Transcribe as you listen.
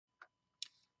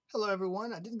Hello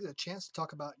everyone. I didn't get a chance to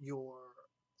talk about your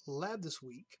lab this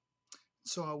week,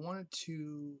 so I wanted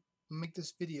to make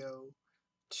this video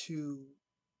to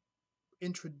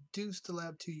introduce the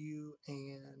lab to you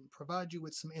and provide you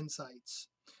with some insights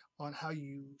on how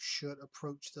you should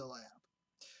approach the lab.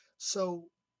 So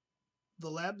the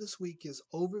lab this week is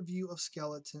overview of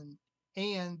skeleton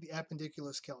and the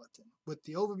appendicular skeleton. With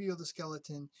the overview of the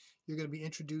skeleton, you're going to be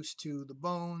introduced to the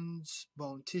bones,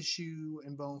 bone tissue,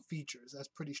 and bone features. That's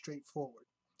pretty straightforward.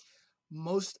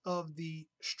 Most of the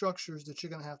structures that you're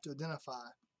going to have to identify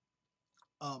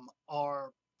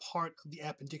are part of the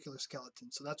appendicular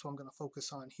skeleton. So that's what I'm going to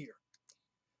focus on here.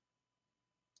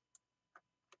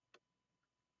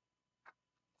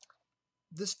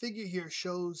 This figure here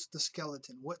shows the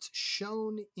skeleton. What's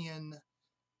shown in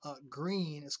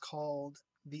green is called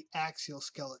the axial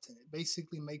skeleton. It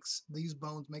basically makes these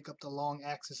bones make up the long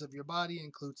axis of your body. It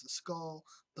includes the skull,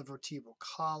 the vertebral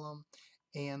column,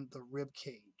 and the rib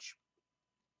cage.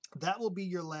 That will be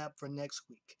your lab for next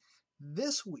week.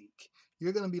 This week,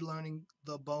 you're going to be learning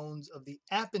the bones of the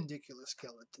appendicular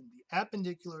skeleton. The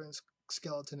appendicular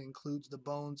skeleton includes the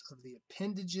bones of the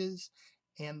appendages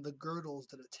and the girdles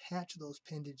that attach those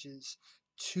appendages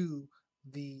to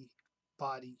the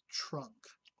body trunk.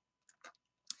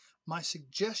 My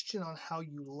suggestion on how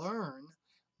you learn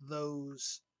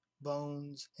those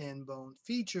bones and bone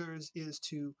features is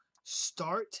to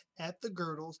start at the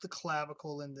girdles, the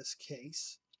clavicle in this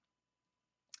case,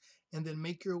 and then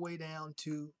make your way down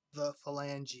to the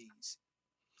phalanges.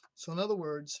 So in other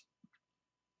words,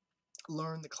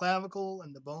 learn the clavicle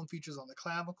and the bone features on the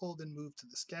clavicle, then move to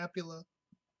the scapula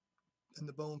and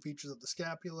the bone features of the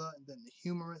scapula, and then the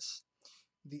humerus,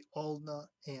 the ulna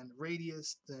and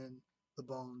radius, then the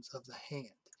bones of the hand.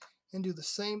 And do the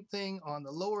same thing on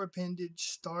the lower appendage.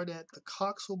 Start at the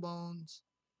coxal bones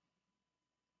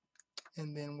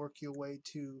and then work your way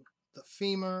to the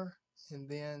femur, and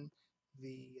then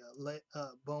the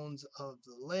bones of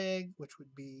the leg, which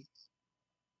would be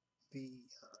the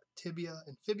tibia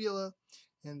and fibula,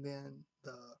 and then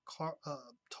the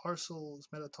tarsals,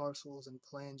 metatarsals, and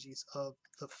phalanges of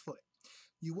the foot.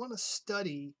 You want to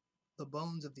study the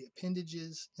bones of the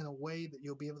appendages in a way that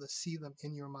you'll be able to see them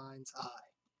in your mind's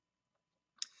eye.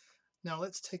 Now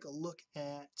let's take a look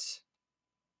at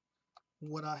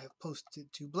what I have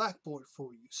posted to Blackboard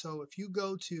for you. So if you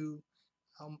go to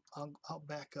I'll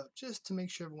back up just to make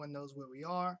sure everyone knows where we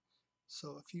are.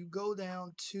 So if you go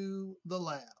down to the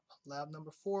lab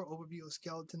number 4, overview of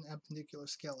skeleton, appendicular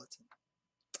skeleton.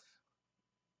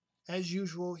 As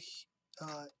usual,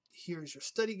 here's your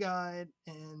study guide,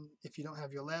 and if you don't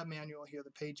have your lab manual, here are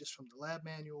the pages from the lab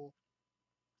manual.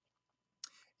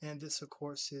 And this, of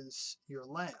course, is your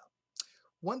lab.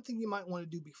 One thing you might want to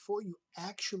do before you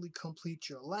actually complete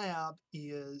your lab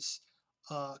is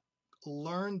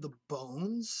learn the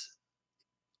bones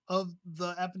of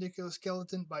the appendicular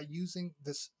skeleton by using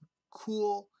this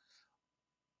cool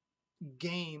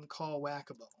game called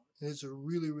Whack-A-Bone. It is a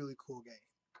really, really cool game.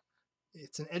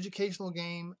 It's an educational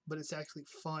game, but it's actually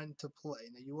fun to play.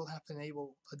 Now, you will have to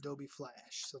enable Adobe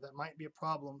Flash, so that might be a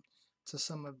problem to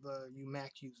some of you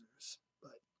Mac users.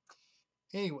 But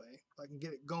anyway, if I can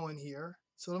get it going here.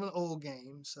 It's sort of an old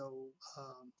game, so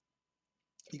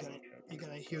you're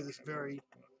gonna hear this very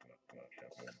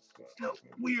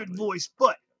weird voice,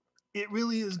 but it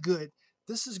really is good.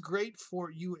 This is great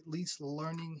for you at least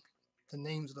learning the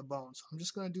names of the bones. So I'm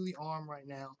just going to do the arm right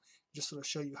now, just sort of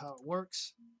show you how it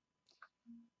works.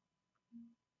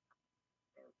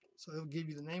 So it'll give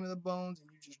you the name of the bones, and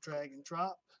you just drag and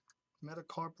drop.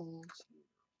 Metacarpals,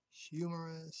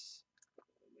 humerus,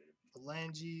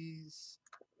 phalanges,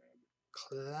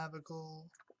 clavicle,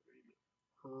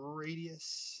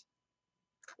 radius,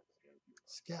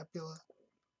 scapula,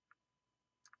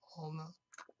 ulna,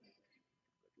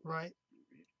 right?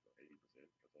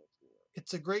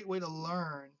 It's a great way to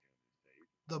learn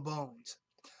the bones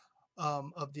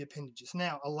of the appendages.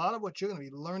 Now, a lot of what you're going to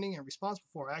be learning and responsible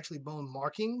for are actually bone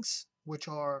markings, which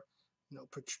are,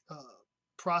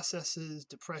 processes,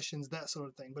 depressions, that sort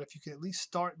of thing. But if you can at least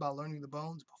start by learning the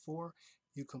bones before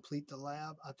you complete the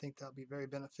lab, I think that'll be very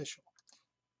beneficial.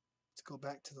 Let's go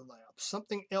back to the lab.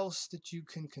 Something else that you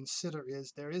can consider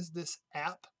is there is this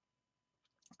app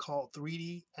called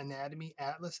 3D Anatomy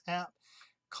Atlas app.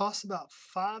 Costs about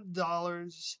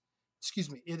 $5.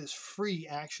 Excuse me, it is free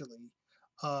actually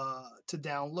to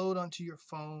download onto your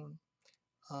phone.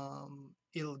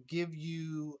 It'll give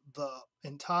you the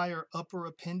entire upper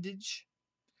appendage,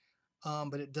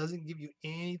 but it doesn't give you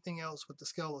anything else with the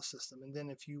skeletal system. And then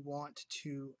if you want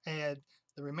to add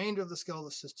the remainder of the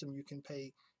skeletal system, you can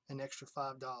pay an extra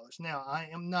 $5. Now, I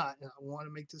am not, and I want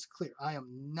to make this clear, I am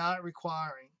not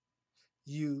requiring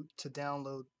you to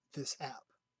download this app.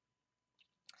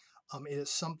 It is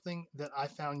something that I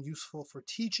found useful for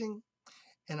teaching,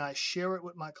 and I share it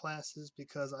with my classes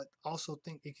because I also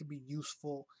think it could be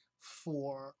useful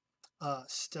for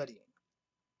studying.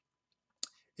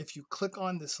 If you click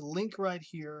on this link right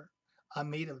here, I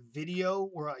made a video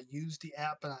where I used the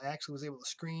app and I actually was able to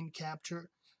screen capture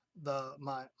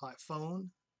my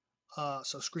phone.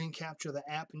 So screen capture the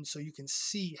app, and so you can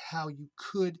see how you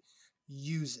could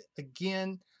use it.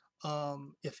 Again,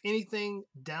 if anything,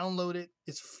 download it.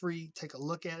 It's free. Take a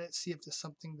look at it. See if there's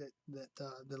something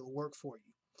that'll work for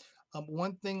you.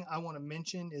 One thing I want to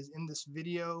mention is in this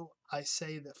video, I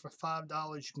say that for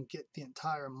 $5 you can get the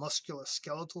entire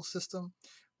musculoskeletal system,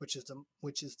 which is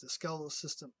the skeletal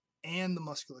system and the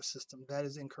muscular system. That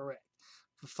is incorrect.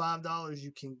 For $5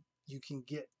 you can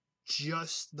get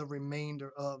just the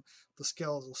remainder of the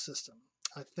skeletal system.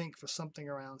 I think for something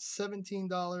around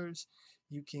 $17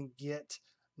 you can get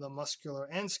the muscular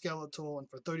and skeletal, and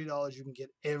for $30 you can get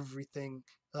everything,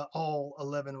 all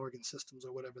 11 organ systems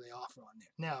or whatever they offer on there.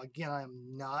 Now again, I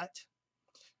am not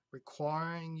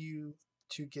requiring you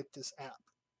to get this app.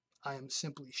 I am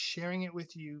simply sharing it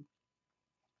with you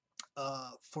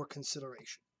for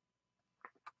consideration.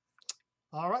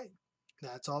 All right,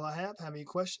 that's all I have. Have any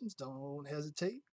questions? Don't hesitate.